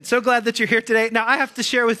So glad that you're here today. Now, I have to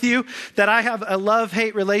share with you that I have a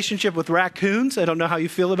love-hate relationship with raccoons. I don't know how you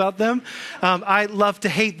feel about them. I love to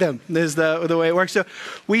hate them is the way it works. So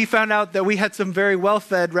we found out that we had some very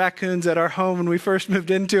well-fed raccoons at our home when we first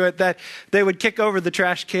moved into it, that they would kick over the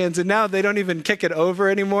trash cans, and now they don't even kick it over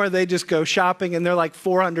anymore. They just go shopping, and they're like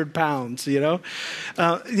 400 pounds,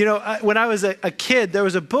 When I was a kid, there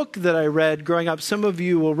was a book that I read growing up. Some of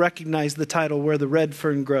you will recognize the title, Where the Red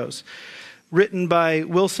Fern Grows, written by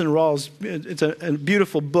Wilson Rawls. It's a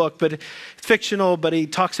beautiful book, but it's fictional, but he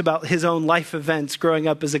talks about his own life events growing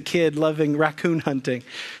up as a kid, loving raccoon hunting.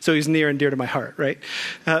 So he's near and dear to my heart, right?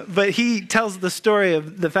 But he tells the story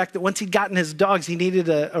of the fact that once he'd gotten his dogs, he needed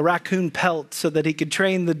a raccoon pelt so that he could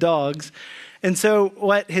train the dogs. And so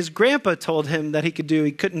what his grandpa told him that he could do,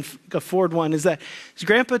 he couldn't afford one, is that his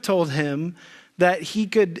grandpa told him that he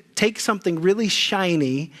could take something really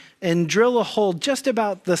shiny and drill a hole just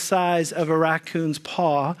about the size of a raccoon's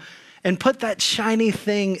paw and put that shiny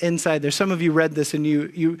thing inside there. Some of you read this, and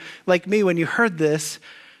you like me, when you heard this,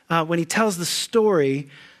 when he tells the story,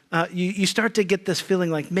 you start to get this feeling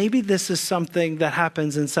like maybe this is something that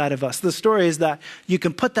happens inside of us. The story is that you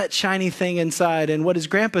can put that shiny thing inside, and what his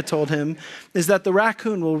grandpa told him is that the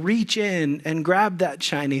raccoon will reach in and grab that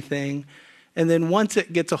shiny thing, and then once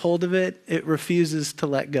it gets a hold of it, it refuses to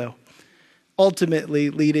let go, ultimately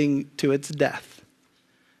leading to its death.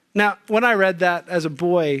 Now, when I read that as a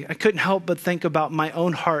boy, I couldn't help but think about my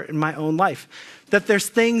own heart and my own life, that there's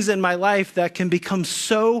things in my life that can become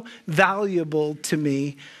so valuable to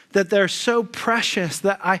me, that they're so precious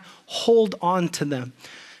that I hold on to them.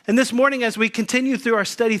 And this morning, as we continue through our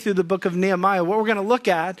study through the book of Nehemiah, what we're going to look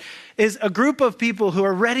at is a group of people who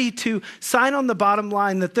are ready to sign on the bottom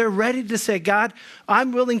line, that they're ready to say, God,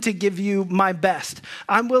 I'm willing to give you my best.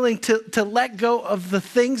 I'm willing to let go of the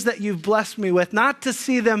things that you've blessed me with, not to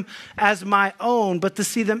see them as my own, but to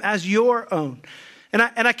see them as your own. And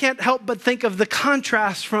I can't help but think of the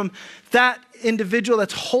contrast from that individual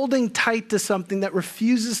that's holding tight to something that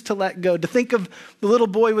refuses to let go. To think of the little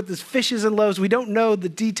boy with his fishes and loaves. We don't know the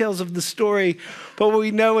details of the story, but what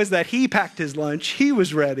we know is that he packed his lunch, he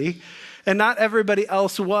was ready, and not everybody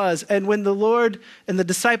else was. And when the Lord and the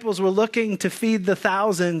disciples were looking to feed the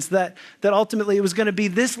thousands, that ultimately it was going to be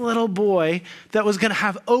this little boy that was going to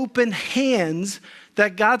have open hands,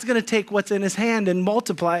 that God's going to take what's in his hand and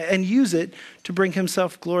multiply it and use it to bring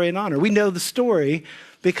himself glory and honor. We know the story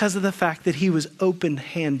because of the fact that he was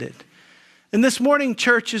open-handed. And this morning,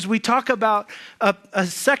 church, as we talk about a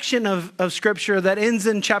section of scripture that ends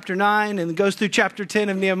in chapter 9 and goes through chapter 10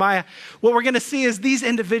 of Nehemiah, what we're going to see is these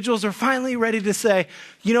individuals are finally ready to say,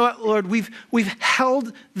 you know what, Lord, we've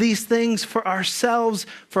held these things for ourselves,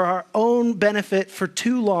 for our own benefit for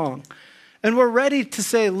too long. And we're ready to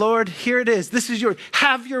say, Lord, here it is. This is yours.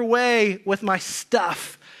 Have your way with my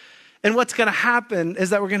stuff. And what's going to happen is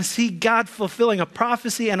that we're going to see God fulfilling a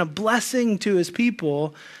prophecy and a blessing to his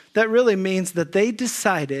people that really means that they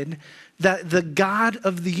decided that the God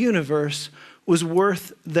of the universe was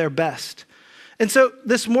worth their best. And so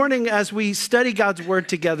this morning, as we study God's word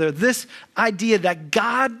together, this idea that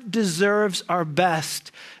God deserves our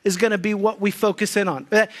best is going to be what we focus in on,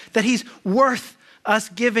 that he's worth us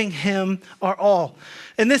giving him our all.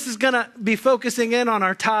 And this is going to be focusing in on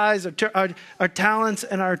our tithes, our talents,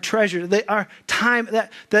 and our treasure, our time,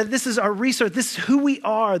 that this is our resource. This is who we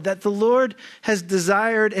are, that the Lord has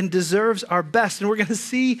desired and deserves our best. And we're going to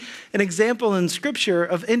see an example in Scripture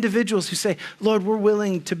of individuals who say, Lord, we're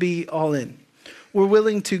willing to be all in. We're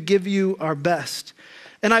willing to give you our best.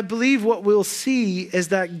 And I believe what we'll see is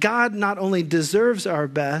that God not only deserves our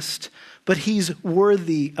best, but he's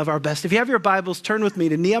worthy of our best. If you have your Bibles, turn with me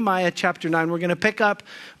to Nehemiah chapter 9. We're going to pick up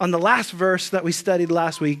on the last verse that we studied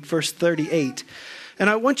last week, verse 38.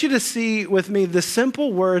 And I want you to see with me the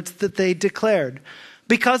simple words that they declared.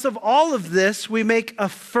 Because of all of this, we make a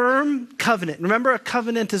firm covenant. Remember, a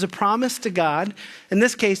covenant is a promise to God. In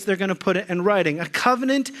this case, they're going to put it in writing. A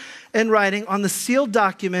covenant in writing. On the sealed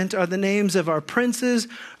document are the names of our princes,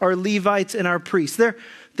 our Levites, and our priests.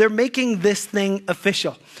 They're making this thing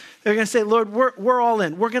official. They're going to say, Lord, we're all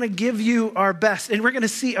in. We're going to give you our best. And we're going to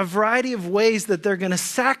see a variety of ways that they're going to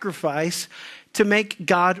sacrifice to make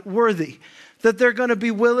God worthy. That they're going to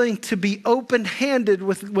be willing to be open-handed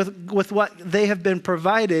with what they have been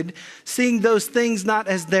provided, seeing those things not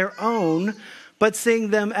as their own, but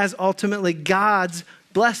seeing them as ultimately God's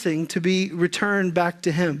blessing to be returned back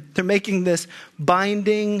to him. They're making this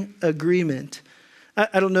binding agreement.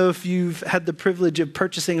 I don't know if you've had the privilege of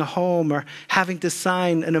purchasing a home or having to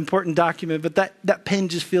sign an important document, but that pen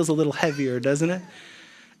just feels a little heavier, doesn't it?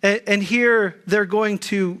 And here they're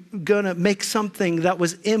gonna make something that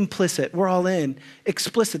was implicit. We're all in.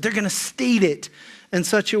 Explicit. They're gonna state it in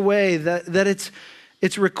such a way that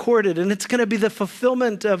it's recorded. And it's gonna be the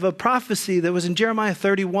fulfillment of a prophecy that was in Jeremiah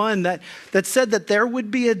 31 that said that there would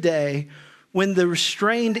be a day when the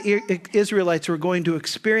restrained Israelites were going to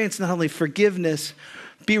experience not only forgiveness,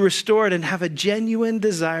 be restored, and have a genuine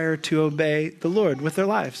desire to obey the Lord with their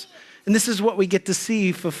lives. And this is what we get to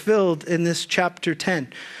see fulfilled in this chapter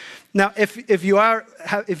 10. Now, if you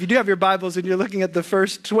do have your Bibles and you're looking at the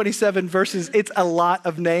first 27 verses, it's a lot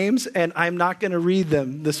of names, and I'm not going to read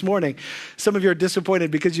them this morning. Some of you are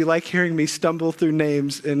disappointed because you like hearing me stumble through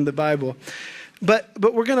names in the Bible. But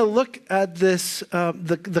we're going to look at this,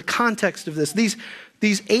 the context of this. These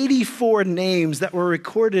 84 names that were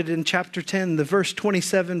recorded in chapter 10, the verse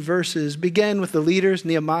 27 verses, began with the leaders,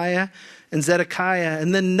 Nehemiah and Zedekiah.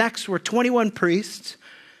 And then next were 21 priests,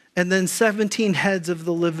 and then 17 heads of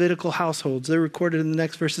the Levitical households. They're recorded in the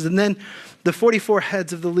next verses. And then the 44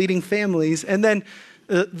 heads of the leading families, and then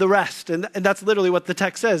the rest. And that's literally what the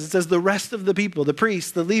text says. It says the rest of the people, the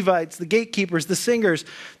priests, the Levites, the gatekeepers, the singers,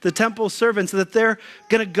 the temple servants, that they're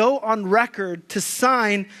going to go on record to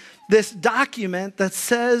sign this document that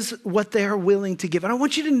says what they are willing to give. And I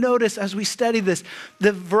want you to notice as we study this,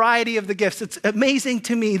 the variety of the gifts. It's amazing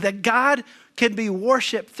to me that God can be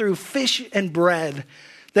worshiped through fish and bread.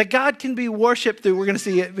 That God can be worshiped through, we're going to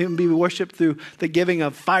see him be worshiped through the giving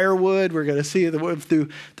of firewood. We're going to see it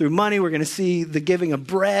through money. We're going to see the giving of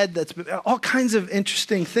bread. That's all kinds of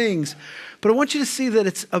interesting things. But I want you to see that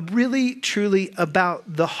it's really, truly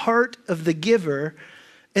about the heart of the giver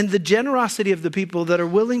and the generosity of the people that are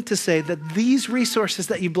willing to say that these resources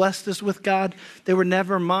that you blessed us with, God, they were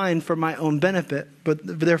never mine for my own benefit, but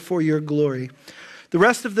they're for your glory. The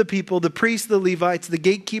rest of the people, the priests, the Levites, the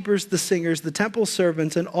gatekeepers, the singers, the temple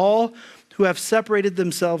servants, and all who have separated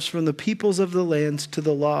themselves from the peoples of the lands to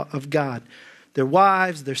the law of God. Their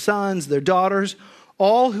wives, their sons, their daughters,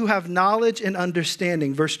 all who have knowledge and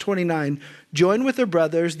understanding. Verse 29, join with their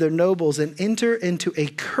brothers, their nobles, and enter into a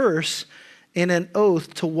curse and an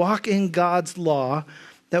oath to walk in God's law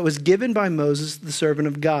that was given by Moses, the servant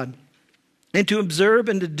of God, and to observe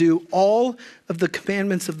and to do all of the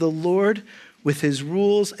commandments of the Lord with his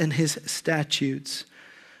rules and his statutes.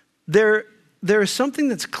 There is something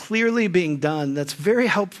that's clearly being done that's very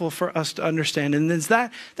helpful for us to understand, and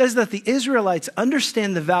that is that the Israelites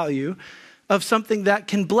understand the value of something that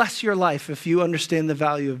can bless your life if you understand the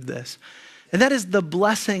value of this. And that is the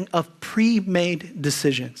blessing of pre-made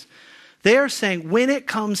decisions. They are saying, when it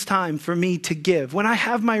comes time for me to give, when I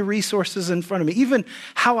have my resources in front of me, even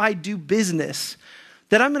how I do business,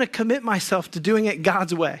 that I'm going to commit myself to doing it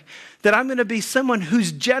God's way. That I'm going to be someone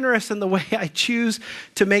who's generous in the way I choose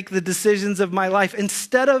to make the decisions of my life,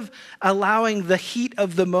 instead of allowing the heat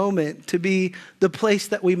of the moment to be the place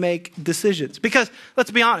that we make decisions. Because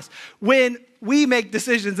let's be honest, when we make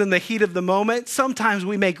decisions in the heat of the moment, sometimes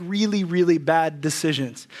we make really, really bad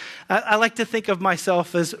decisions. I like to think of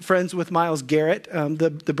myself as friends with Myles Garrett,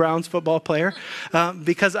 the Browns football player,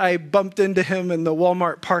 because I bumped into him in the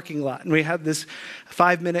Walmart parking lot, and we had this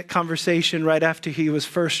 5-minute conversation right after he was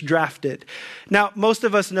first drafted. Now, most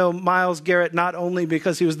of us know Myles Garrett not only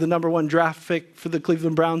because he was the number 1 draft pick for the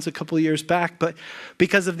Cleveland Browns a couple of years back, but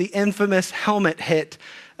because of the infamous helmet hit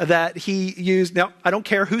that he used. Now, I don't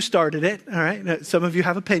care who started it, all right? Some of you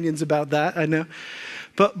have opinions about that, I know.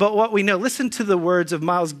 But what we know, listen to the words of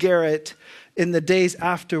Myles Garrett in the days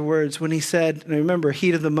afterwards when he said, and remember,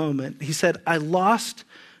 heat of the moment, he said, I lost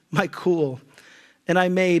my cool and I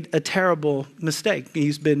made a terrible mistake.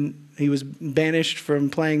 He was banished from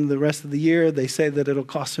playing the rest of the year. They say that it'll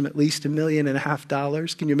cost him at least $1.5 million.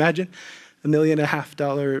 Can you imagine? $1.5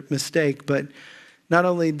 million mistake. But not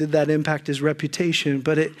only did that impact his reputation,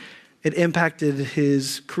 but it impacted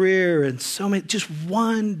his career and so many, just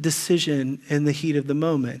one decision in the heat of the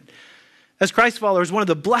moment. As Christ followers, one of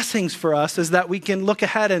the blessings for us is that we can look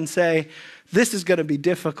ahead and say, this is going to be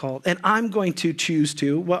difficult, and I'm going to choose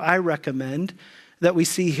to, what I recommend that we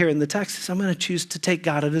see here in the text is I'm going to choose to take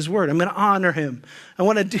God at his word. I'm going to honor him. I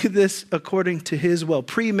want to do this according to his will.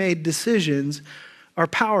 Pre-made decisions are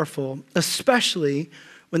powerful, especially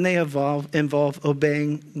when they involve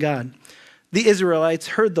obeying God. The Israelites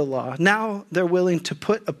heard the law. Now they're willing to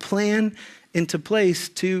put a plan into place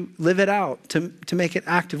to live it out, to make it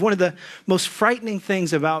active. One of the most frightening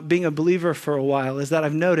things about being a believer for a while is that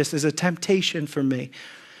I've noticed is a temptation for me.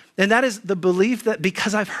 And that is the belief that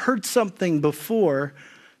because I've heard something before,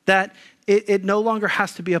 that it no longer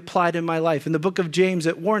has to be applied in my life. In the book of James,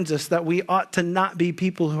 it warns us that we ought to not be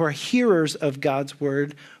people who are hearers of God's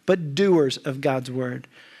word, but doers of God's word.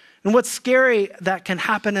 And what's scary that can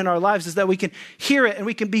happen in our lives is that we can hear it and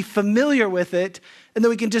we can be familiar with it, and then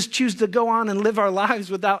we can just choose to go on and live our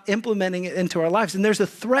lives without implementing it into our lives. And there's a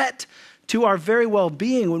threat to our very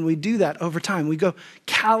well-being when we do that over time. We go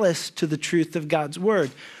callous to the truth of God's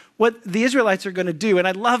word. What the Israelites are going to do, and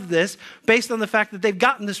I love this, based on the fact that they've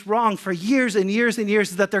gotten this wrong for years and years and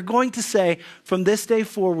years, is that they're going to say, from this day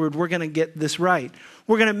forward, we're going to get this right.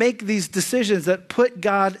 We're going to make these decisions that put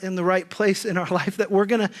God in the right place in our life, that we're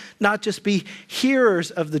going to not just be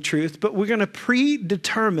hearers of the truth, but we're going to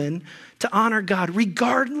predetermine to honor God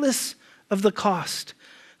regardless of the cost.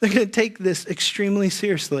 They're going to take this extremely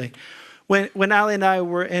seriously. When Allie and I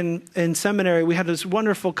were in seminary, we had this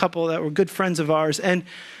wonderful couple that were good friends of ours, and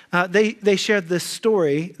they shared this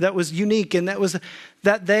story that was unique, and that was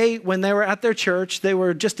that when they were at their church, they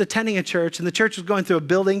were just attending a church, and the church was going through a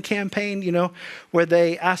building campaign, where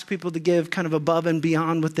they ask people to give kind of above and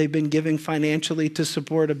beyond what they've been giving financially to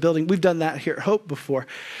support a building. We've done that here at Hope before.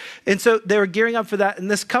 And so they were gearing up for that, and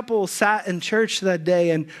this couple sat in church that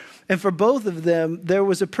day, and for both of them, there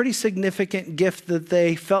was a pretty significant gift that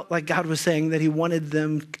they felt like God was saying that he wanted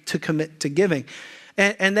them to commit to giving.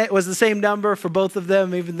 And that was the same number for both of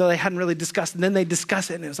them, even though they hadn't really discussed it. And then they discussed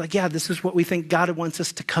it, and it was like, yeah, this is what we think God wants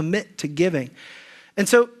us to commit to giving. And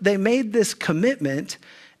so they made this commitment,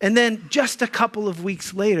 and then just a couple of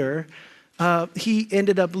weeks later, he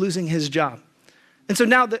ended up losing his job. And so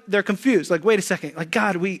now they're confused. Like, wait a second. Like,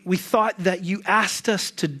 God, we thought that you asked us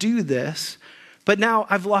to do this, but now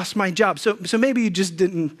I've lost my job. So maybe you just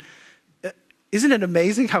didn't. Isn't it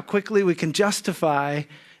amazing how quickly we can justify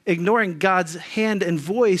ignoring God's hand and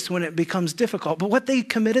voice when it becomes difficult? But what they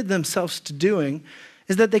committed themselves to doing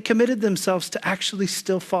is that they committed themselves to actually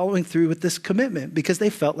still following through with this commitment because they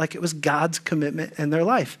felt like it was God's commitment in their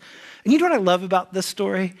life. And you know what I love about this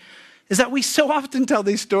story? Is that we so often tell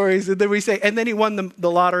these stories and then we say, and then he won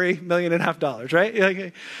the lottery, $1.5 million,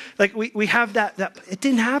 right? Like we have that it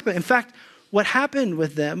didn't happen. In fact, what happened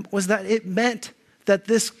with them was that it meant that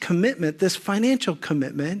this commitment, this financial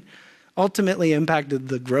commitment, ultimately impacted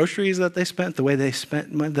the groceries that they spent, the way they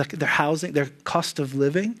spent their housing, their cost of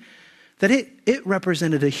living, that it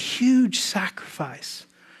represented a huge sacrifice.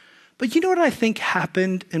 But you know what I think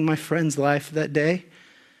happened in my friend's life that day?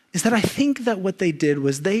 Is that I think that what they did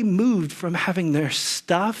was they moved from having their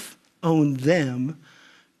stuff own them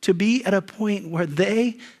to be at a point where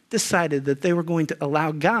they decided that they were going to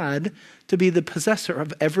allow God to be the possessor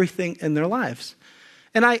of everything in their lives.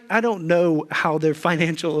 And I don't know how their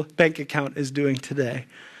financial bank account is doing today.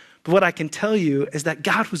 But what I can tell you is that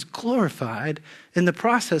God was glorified in the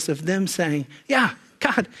process of them saying, yeah,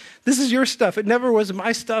 God, this is your stuff. It never was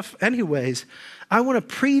my stuff anyways. I want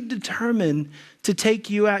to predetermine to take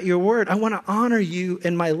you at your word. I want to honor you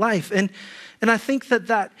in my life. And I think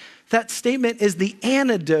that statement is the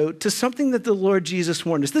antidote to something that the Lord Jesus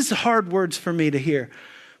warned us. This is hard words for me to hear.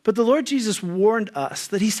 But the Lord Jesus warned us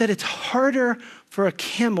that he said it's harder for a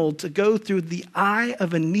camel to go through the eye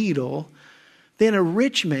of a needle than a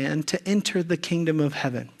rich man to enter the kingdom of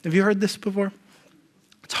heaven. Have you heard this before?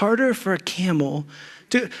 It's harder for a camel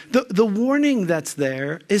to, the warning that's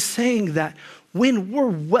there is saying that when we're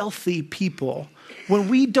wealthy people, when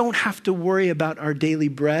we don't have to worry about our daily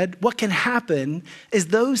bread, what can happen is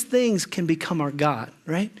those things can become our God,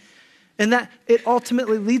 right? And that it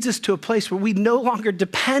ultimately leads us to a place where we no longer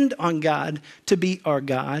depend on God to be our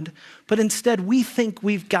God, but instead we think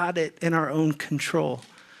we've got it in our own control.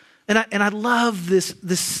 And I love this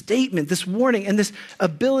statement, this warning, and this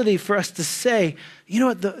ability for us to say, you know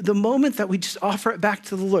what, the moment that we just offer it back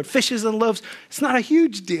to the Lord, fishes and loaves, it's not a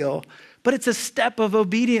huge deal, but it's a step of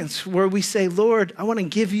obedience where we say, Lord, I want to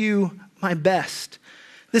give you my best.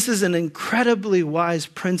 This is an incredibly wise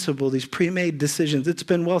principle, these pre-made decisions. It's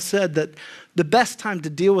been well said that the best time to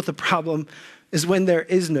deal with a problem is when there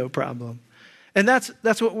is no problem. And that's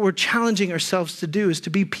what we're challenging ourselves to do, is to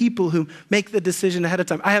be people who make the decision ahead of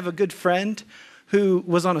time. I have a good friend who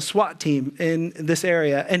was on a SWAT team in this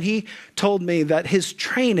area, and he told me that his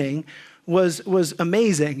training was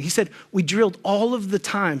amazing. He said, we drilled all of the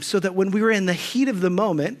time so that when we were in the heat of the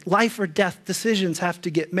moment, life or death decisions have to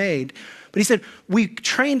get made. But he said, we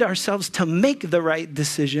trained ourselves to make the right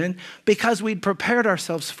decision because we'd prepared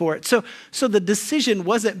ourselves for it. So the decision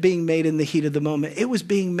wasn't being made in the heat of the moment. It was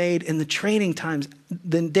being made in the training times,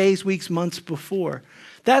 the days, weeks, months before.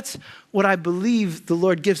 That's what I believe the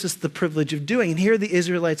Lord gives us the privilege of doing. And here the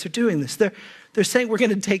Israelites are doing this. They're saying we're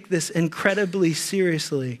going to take this incredibly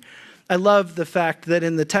seriously. I love the fact that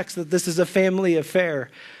in the text that this is a family affair.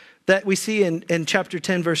 That we see in chapter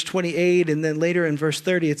 10, verse 28, and then later in verse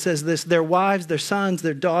 30, it says this, their wives, their sons,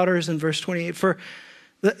 their daughters, in verse 28, for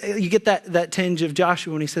You get that tinge of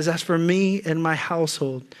Joshua when he says, as for me and my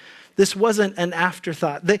household. This wasn't an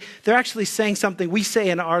afterthought. They're actually saying something we say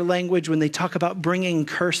in our language when they talk about bringing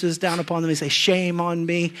curses down upon them. They say, shame on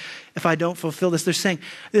me if I don't fulfill this. They're saying,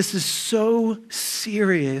 this is so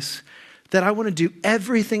serious that I want to do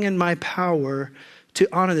everything in my power to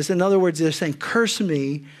honor this. In other words, they're saying, curse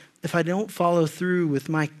me if I don't follow through with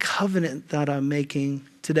my covenant that I'm making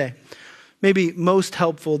today. Maybe most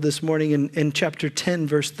helpful this morning in chapter 10,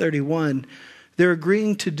 verse 31, they're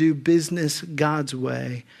agreeing to do business God's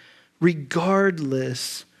way,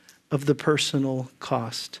 regardless of the personal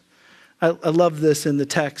cost. I love this in the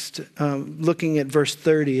text. Looking at verse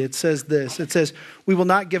 30, it says this. It says, we will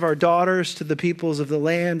not give our daughters to the peoples of the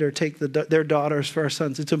land or take their daughters for our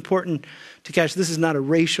sons. It's important to catch. This is not a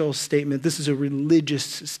racial statement. This is a religious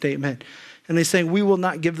statement. And they're saying, we will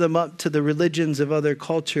not give them up to the religions of other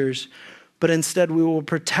cultures, but instead we will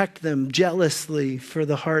protect them jealously for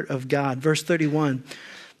the heart of God. Verse 31.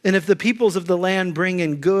 And if the peoples of the land bring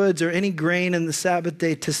in goods or any grain in the Sabbath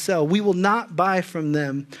day to sell, we will not buy from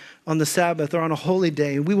them on the Sabbath or on a holy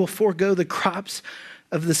day. We will forego the crops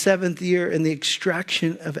of the seventh year and the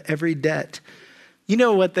extraction of every debt. You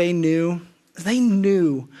know what they knew? They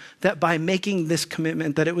knew that by making this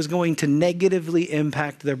commitment that it was going to negatively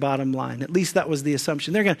impact their bottom line. At least that was the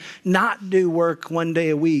assumption. They're going to not do work one day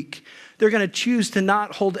a week. They're going to choose to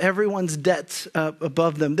not hold everyone's debts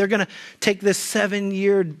above them. They're going to take this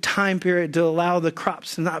 7-year time period to allow the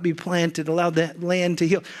crops to not be planted, allow the land to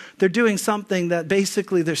heal. They're doing something that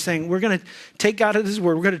basically they're saying, we're going to take God at his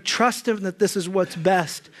word. We're going to trust him that this is what's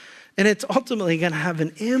best. And it's ultimately going to have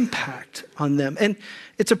an impact on them. And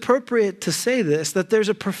it's appropriate to say this, that there's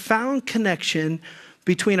a profound connection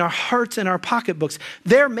between our hearts and our pocketbooks.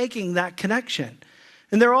 They're making that connection.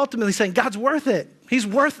 And they're ultimately saying, God's worth it. He's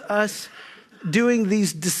worth us doing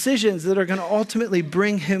these decisions that are going to ultimately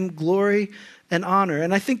bring him glory and honor.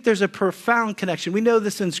 And I think there's a profound connection. We know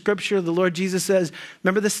this in Scripture. The Lord Jesus says,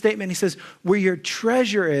 remember this statement? He says, where your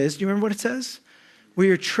treasure is, do you remember what it says? Where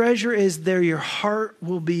your treasure is, there your heart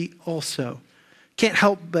will be also. Can't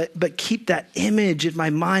help but keep that image in my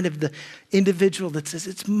mind of the individual that says,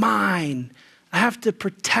 it's mine. I have to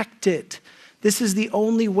protect it. This is the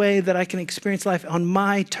only way that I can experience life on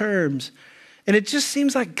my terms. And it just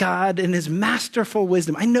seems like God in his masterful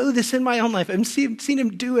wisdom, I know this in my own life. I've seen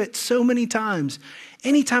him do it so many times.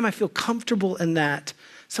 Anytime I feel comfortable in that,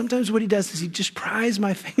 sometimes what he does is he just pries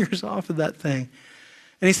my fingers off of that thing.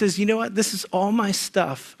 And he says, you know what? This is all my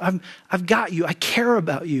stuff. I've got you. I care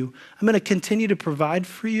about you. I'm going to continue to provide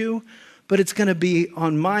for you, but it's going to be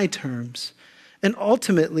on my terms. And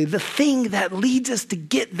ultimately, the thing that leads us to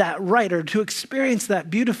get that right or to experience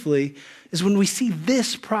that beautifully is when we see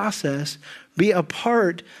this process be a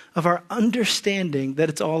part of our understanding that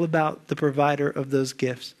it's all about the provider of those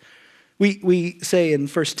gifts. We say in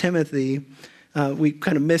 1 Timothy, we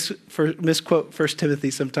kind of misquote 1 Timothy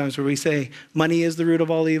sometimes where we say money is the root of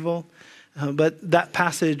all evil. But that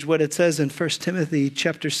passage, what it says in 1 Timothy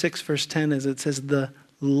chapter 6, verse 10 is it says the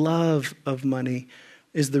love of money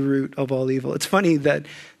is the root of all evil. It's funny that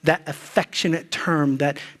affectionate term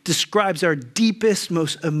that describes our deepest,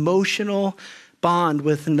 most emotional bond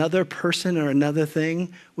with another person or another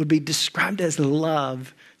thing would be described as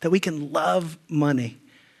love, that we can love money.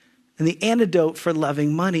 And the antidote for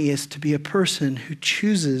loving money is to be a person who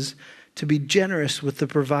chooses to be generous with the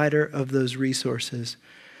provider of those resources.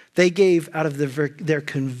 They gave out of their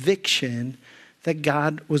conviction that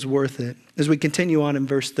God was worth it. As we continue on in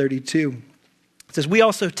verse 32, it says, we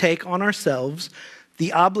also take on ourselves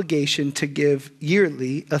the obligation to give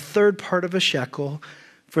yearly a third part of a shekel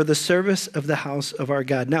for the service of the house of our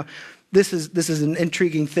God. Now, this is an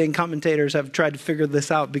intriguing thing. Commentators have tried to figure this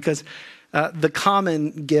out because the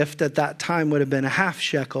common gift at that time would have been a half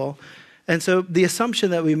shekel. And so the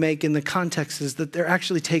assumption that we make in the context is that they're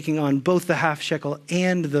actually taking on both the half shekel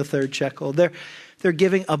and the third shekel. They're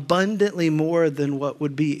giving abundantly more than what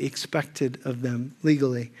would be expected of them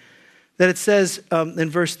legally. That it says in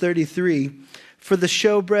verse 33, for the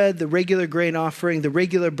showbread, the regular grain offering, the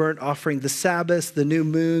regular burnt offering, the Sabbaths, the new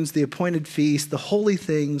moons, the appointed feasts, the holy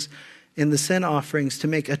things, and the sin offerings to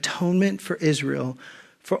make atonement for Israel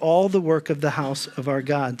for all the work of the house of our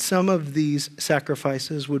God. Some of these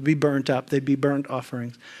sacrifices would be burnt up. They'd be burnt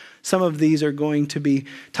offerings. Some of these are going to be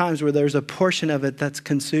times where there's a portion of it that's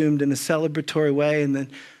consumed in a celebratory way, and then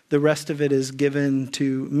the rest of it is given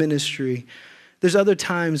to ministry. There's other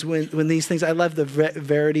times when these things, I love the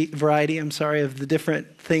variety, of the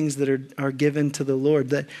different things that are given to the Lord,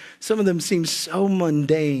 that some of them seem so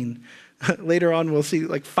mundane. Later on, we'll see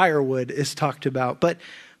like firewood is talked about. But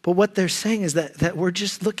But what they're saying is that we're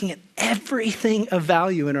just looking at everything of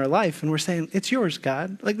value in our life. And we're saying, it's yours,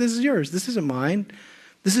 God. Like, this is yours. This isn't mine.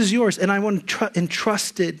 This is yours. And I want to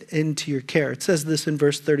entrust it into your care. It says this in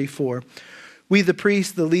verse 34. We, the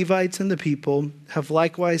priests, the Levites, and the people have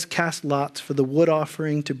likewise cast lots for the wood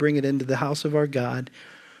offering to bring it into the house of our God,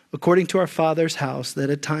 according to our father's house, that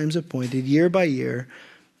at times appointed, year by year,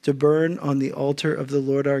 to burn on the altar of the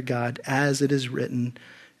Lord our God, as it is written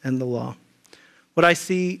in the law. What I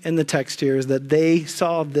see in the text here is that they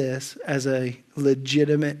saw this as a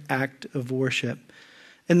legitimate act of worship.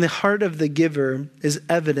 And the heart of the giver is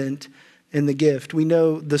evident in the gift. We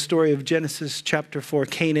know the story of Genesis chapter 4,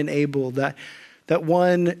 Cain and Abel, that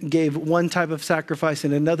one gave one type of sacrifice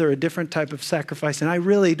and another a different type of sacrifice. And I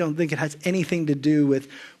really don't think it has anything to do with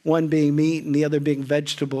one being meat and the other being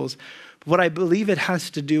vegetables. But what I believe it has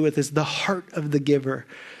to do with is the heart of the giver.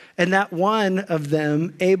 And that one of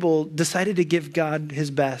them, Abel, decided to give God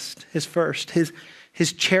his best, his first,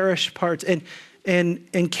 his cherished parts.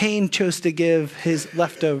 And Cain chose to give his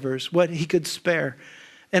leftovers, what he could spare.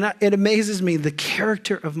 And it amazes me, the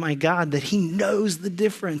character of my God, that he knows the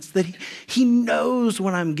difference, that he knows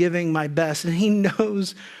when I'm giving my best, and he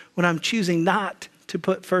knows when I'm choosing not to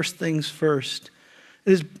put first things first.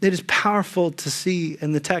 It is powerful to see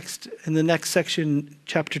in the text, in the next section,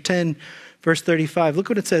 chapter 10, verse 35. Look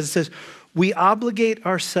what it says. It says, we obligate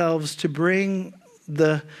ourselves to bring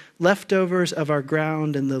the leftovers of our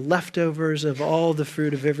ground and the leftovers of all the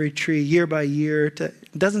fruit of every tree year by year.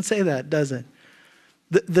 It doesn't say that, does it?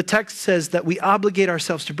 The text says that we obligate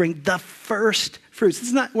ourselves to bring the first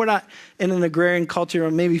fruits. We're not in an agrarian culture,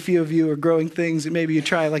 or maybe a few of you are growing things, and maybe you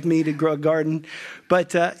try, like me, to grow a garden.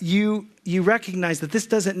 But you recognize that this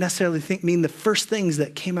doesn't necessarily mean the first things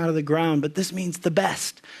that came out of the ground, but this means the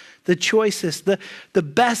best, the choicest, the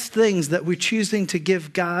best things that we're choosing to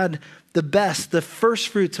give God the best, the first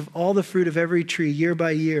fruits of all the fruit of every tree year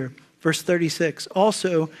by year. Verse 36,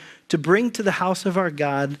 also to bring to the house of our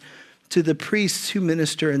God, to the priests who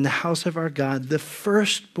minister in the house of our God, the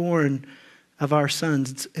firstborn of our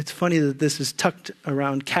sons. It's funny that this is tucked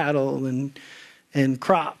around cattle and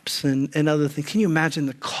crops and other things. Can you imagine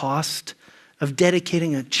the cost of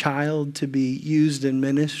dedicating a child to be used in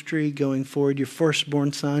ministry going forward, your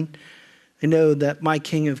firstborn son? I know that my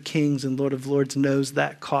King of Kings and Lord of Lords knows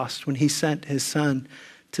that cost when he sent his son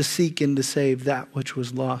to seek and to save that which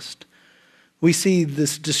was lost. We see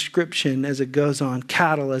this description as it goes on,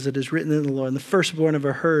 cattle as it is written in the law, and the firstborn of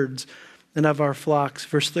our herds and of our flocks.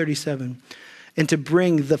 Verse 37, and to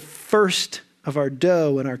bring the first of our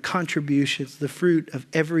dough and our contributions, the fruit of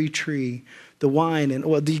every tree, the wine and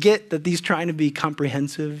oil. Do you get that he's trying to be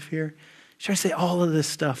comprehensive here? He's trying to say all of this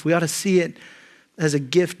stuff. We ought to see it as a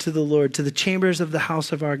gift to the Lord, to the chambers of the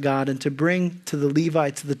house of our God, and to bring to the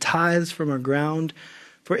Levites the tithes from our ground.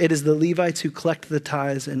 For it is the Levites who collect the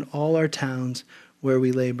tithes in all our towns where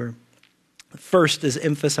we labor. First is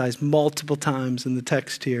emphasized multiple times in the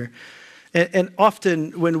text here. And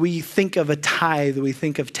often when we think of a tithe, we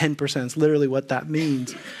think of 10%. It's literally what that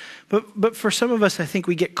means. But for some of us, I think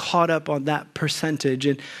we get caught up on that percentage.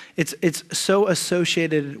 And it's so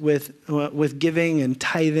associated with giving and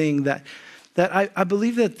tithing that I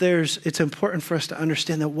believe that it's important for us to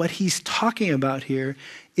understand that what he's talking about here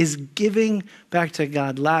is giving back to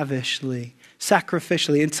God lavishly,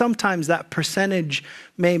 sacrificially. And sometimes that percentage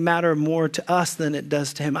may matter more to us than it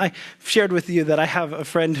does to him. I shared with you that I have a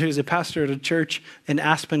friend who's a pastor at a church in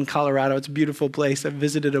Aspen, Colorado. It's a beautiful place. I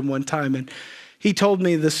visited him one time, and he told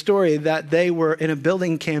me the story that they were in a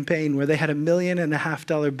building campaign where they had $1.5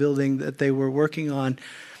 million building that they were working on.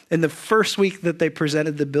 In the first week that they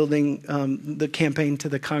presented the campaign to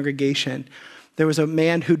the congregation, there was a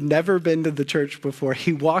man who'd never been to the church before.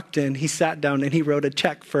 He walked in, he sat down, and he wrote a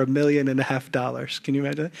check for $1.5 million. Can you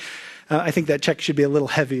imagine that? I think that check should be a little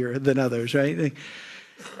heavier than others, right?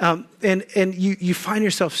 And you find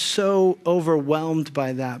yourself so overwhelmed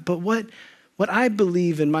by that. But what I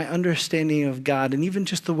believe in my understanding of God, and even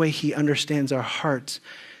just the way he understands our hearts,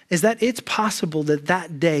 is that it's possible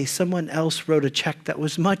that day someone else wrote a check that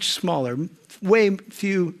was much smaller, way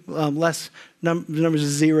few less numbers of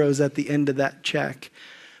zeros at the end of that check.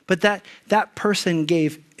 But that person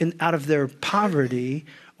gave out of their poverty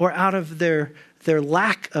or out of their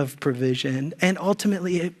lack of provision, and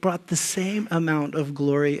ultimately it brought the same amount of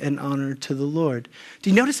glory and honor to the Lord.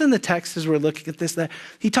 Do you notice in the text as we're looking at this that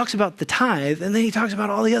he talks about the tithe, and then he talks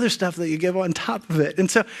about all the other stuff that you give on top of it?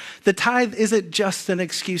 And so the tithe isn't just an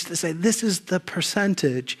excuse to say this is the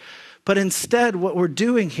percentage, but instead what we're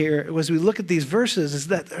doing here as we look at these verses is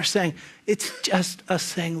that they're saying it's just us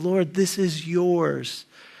saying, Lord, this is yours.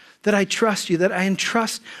 that I trust you, that I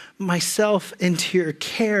entrust myself into your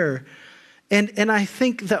care. And I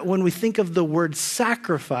think that when we think of the word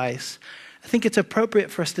sacrifice, I think it's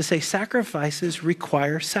appropriate for us to say sacrifices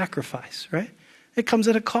require sacrifice, right? It comes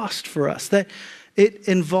at a cost for us, that it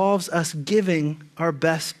involves us giving our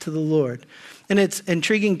best to the Lord. And it's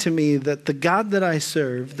intriguing to me that the God that I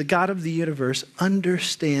serve, the God of the universe,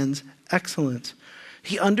 understands excellence.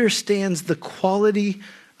 He understands the quality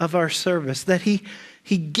of our service, that he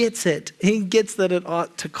gets it. He gets that it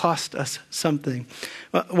ought to cost us something.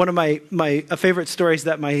 One of my favorite stories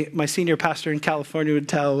that my senior pastor in California would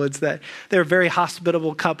tell was that they're a very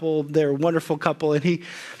hospitable couple. They're a wonderful couple.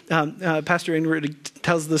 And Pastor Ingrid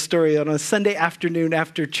tells the story on a Sunday afternoon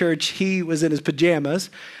after church. He was in his pajamas.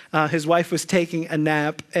 His wife was taking a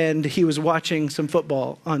nap, and he was watching some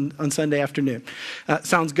football on Sunday afternoon.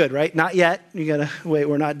 Sounds good, right? Not yet. You got to wait.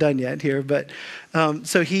 We're not done yet here. But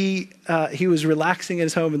so he was relaxing at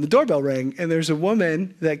his home, and the doorbell rang. And there's a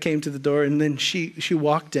woman that came to the door, and then she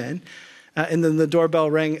walked in. And then the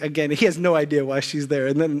doorbell rang again. He has no idea why she's there.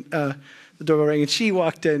 And then the doorbell rang, and she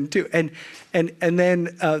walked in too. And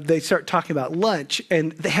then they start talking about lunch,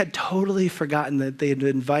 and they had totally forgotten that they had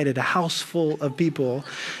invited a house full of people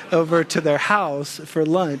over to their house for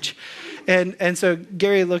lunch. And so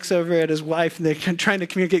Gary looks over at his wife, and they're trying to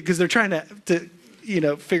communicate because they're trying to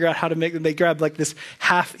figure out how to make them. They grab like this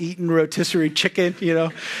half-eaten rotisserie chicken,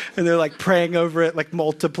 and they're like praying over it, like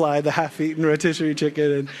multiply the half-eaten rotisserie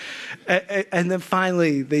chicken. And then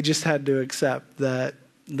finally, they just had to accept that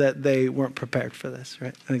they weren't prepared for this,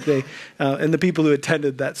 right? I think they, and the people who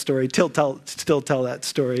attended that story still tell that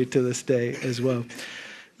story to this day as well.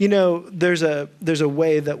 There's a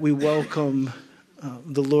way that we welcome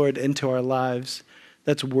the Lord into our lives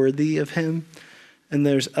that's worthy of him. And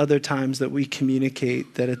there's other times that we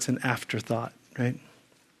communicate that it's an afterthought, right?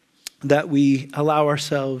 That we allow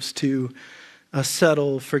ourselves to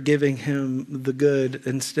settle for giving him the good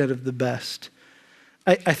instead of the best.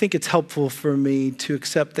 I think it's helpful for me to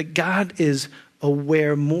accept that God is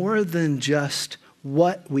aware more than just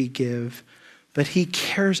what we give, but he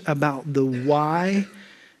cares about the why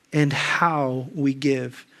and how we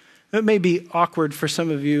give. It may be awkward for some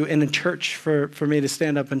of you in a church for me to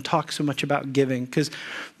stand up and talk so much about giving, because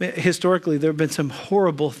historically there have been some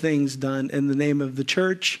horrible things done in the name of the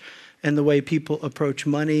church and the way people approach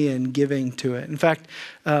money and giving to it. In fact,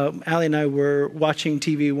 Allie and I were watching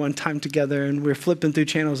TV one time together, and we were flipping through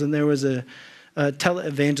channels, and there was a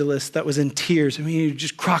televangelist that was in tears. I mean,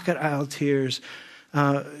 just crocodile tears,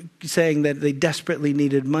 saying that they desperately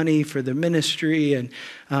needed money for their ministry,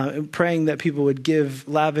 and praying that people would give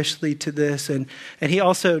lavishly to this. And he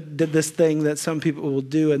also did this thing that some people will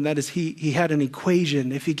do, and that is he had an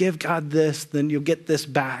equation. If you give God this, then you'll get this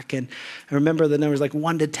back. And I remember the numbers like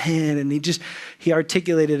 1 to 10, and he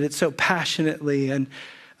articulated it so passionately. And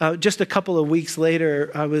just a couple of weeks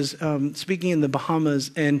later, I was speaking in the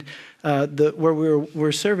Bahamas, and where we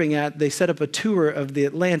were serving at, they set up a tour of the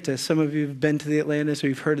Atlantis. Some of you have been to the Atlantis, or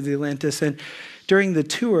you've heard of the Atlantis. And during the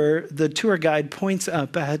tour guide points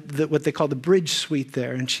up at what they call the bridge suite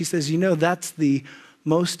there. And she says, that's the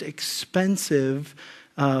most expensive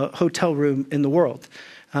hotel room in the world.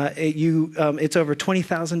 It's over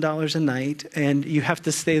 $20,000 a night, and you have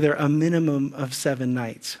to stay there a minimum of 7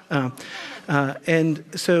 nights. And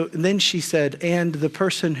so then she said, and the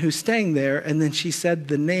person who's staying there, and then she said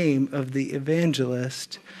the name of the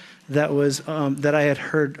evangelist that was that I had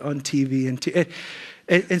heard on TV.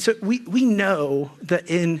 And so we know that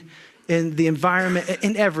in the environment,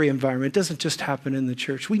 in every environment, it doesn't just happen in the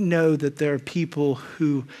church. We know that there are people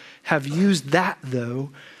who have used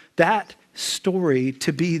that story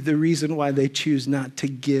to be the reason why they choose not to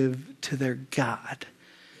give to their God.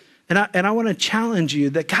 And I want to challenge you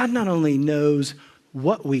that God not only knows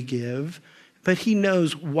what we give, but he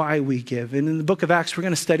knows why we give. And in the book of Acts, we're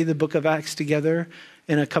going to study the book of Acts together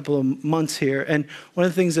in a couple of months here. And one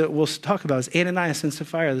of the things that we'll talk about is Ananias and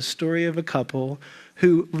Sapphira, the story of a couple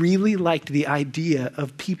who really liked the idea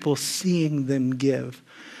of people seeing them give.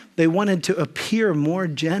 They wanted to appear more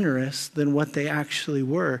generous than what they actually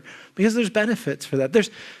were, because there's benefits for that.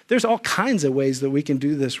 There's all kinds of ways that we can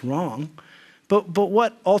do this wrong. But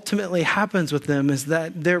what ultimately happens with them is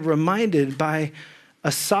that they're reminded by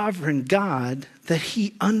a sovereign God that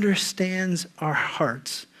he understands our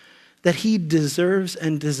hearts, that he deserves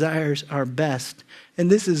and desires our best. And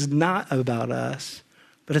this is not about us,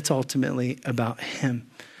 but it's ultimately about him.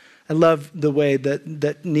 I love the way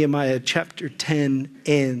that Nehemiah chapter 10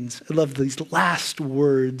 ends. I love these last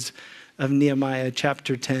words of Nehemiah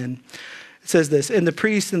chapter 10. It says this, and the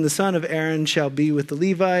priest and the son of Aaron shall be with the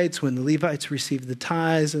Levites when the Levites receive the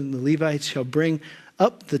tithes, and the Levites shall bring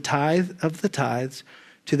up the tithe of the tithes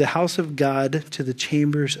to the house of God, to the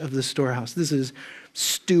chambers of the storehouse. This is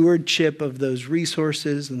stewardship of those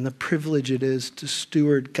resources and the privilege it is to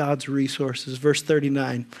steward God's resources. Verse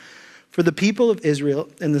 39, for the people of Israel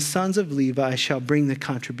and the sons of Levi shall bring the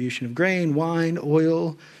contribution of grain, wine,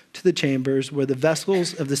 oil to the chambers where the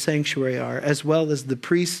vessels of the sanctuary are, as well as the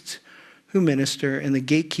priests who minister and the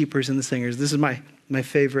gatekeepers and the singers. This is my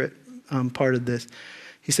favorite part of this.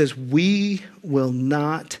 He says, we will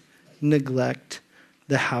not neglect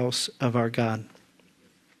the house of our God.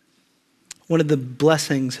 One of the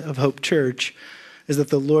blessings of Hope Church is that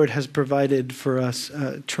the Lord has provided for us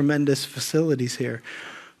tremendous facilities here.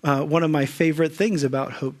 One of my favorite things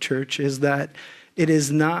about Hope Church is that it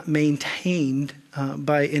is not maintained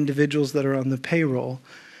by individuals that are on the payroll,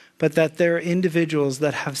 but that there are individuals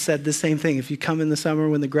that have said the same thing. If you come in the summer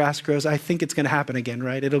when the grass grows, I think it's going to happen again,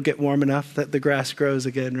 right? It'll get warm enough that the grass grows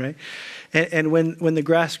again, right? And when the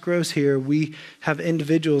grass grows here, we have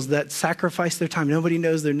individuals that sacrifice their time. Nobody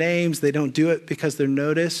knows their names. They don't do it because they're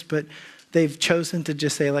noticed, but they've chosen to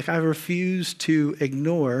just say, like, I refuse to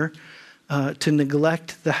ignore, to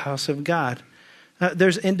neglect the house of God.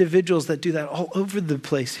 There's individuals that do that all over the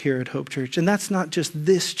place here at Hope Church. And that's not just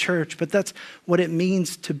this church, but that's what it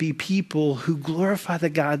means to be people who glorify the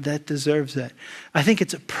God that deserves it. I think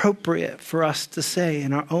it's appropriate for us to say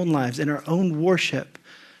in our own lives, in our own worship,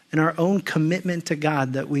 in our own commitment to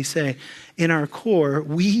God, that we say, in our core,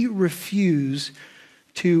 we refuse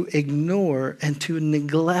to ignore and to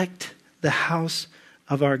neglect the house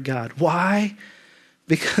of our God. Why?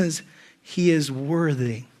 Because he is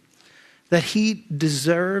worthy. That he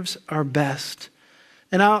deserves our best.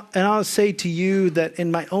 And I'll say to you that in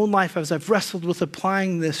my own life, as I've wrestled with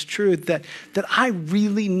applying this truth, that I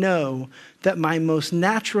really know that my most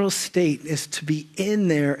natural state is to be in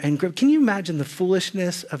there and grip. Can you imagine the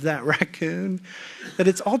foolishness of that raccoon? That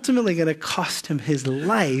it's ultimately going to cost him his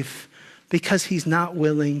life because he's not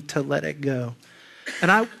willing to let it go. And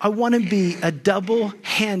I want to be a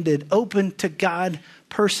double-handed, open to God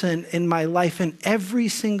person in my life, in every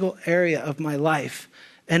single area of my life.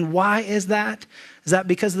 And why is that? Is that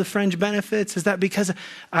because of the fringe benefits? Is that because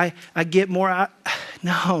I get more out?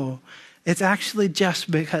 No, it's actually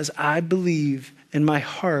just because I believe in my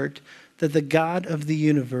heart that the God of the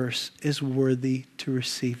universe is worthy to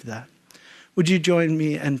receive that. Would you join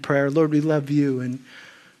me in prayer? Lord, we love you and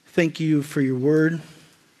thank you for your word.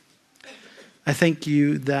 I thank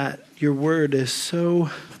you that your word is so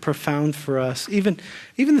profound for us. Even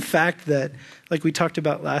the fact that, like we talked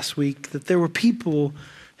about last week, that there were people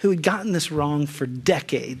who had gotten this wrong for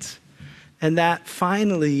decades. And that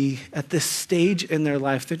finally, at this stage in their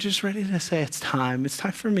life, they're just ready to say, it's time. It's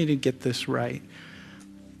time for me to get this right.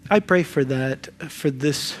 I pray for that for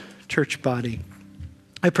this church body.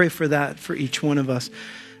 I pray for that for each one of us.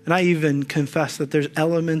 And I even confess that there's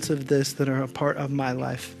elements of this that are a part of my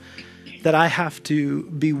life that I have to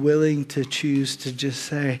be willing to choose to just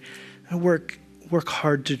say, I work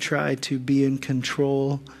hard to try to be in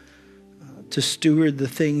control, to steward the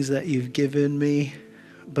things that you've given me.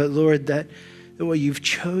 But Lord, that what you've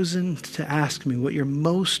chosen to ask me, what you're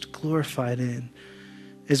most glorified in,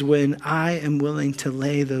 is when I am willing to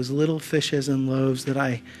lay those little fishes and loaves that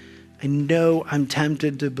I know I'm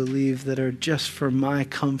tempted to believe that are just for my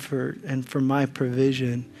comfort and for my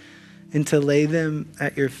provision, and to lay them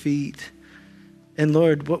at your feet. And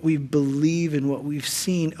Lord, what we believe and what we've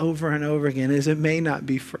seen over and over again is it may not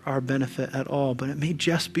be for our benefit at all, but it may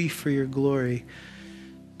just be for your glory.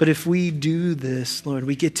 But if we do this, Lord,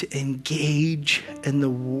 we get to engage in the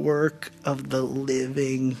work of the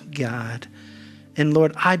living God. And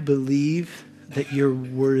Lord, I believe that you're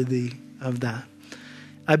worthy of that.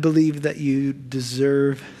 I believe that you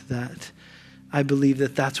deserve that. I believe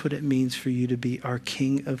that that's what it means for you to be our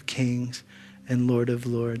King of Kings and Lord of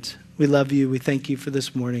Lords. We love you. We thank you for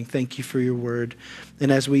this morning. Thank you for your word.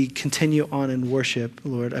 And as we continue on in worship,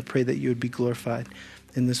 Lord, I pray that you would be glorified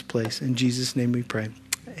in this place. In Jesus' name we pray.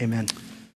 Amen.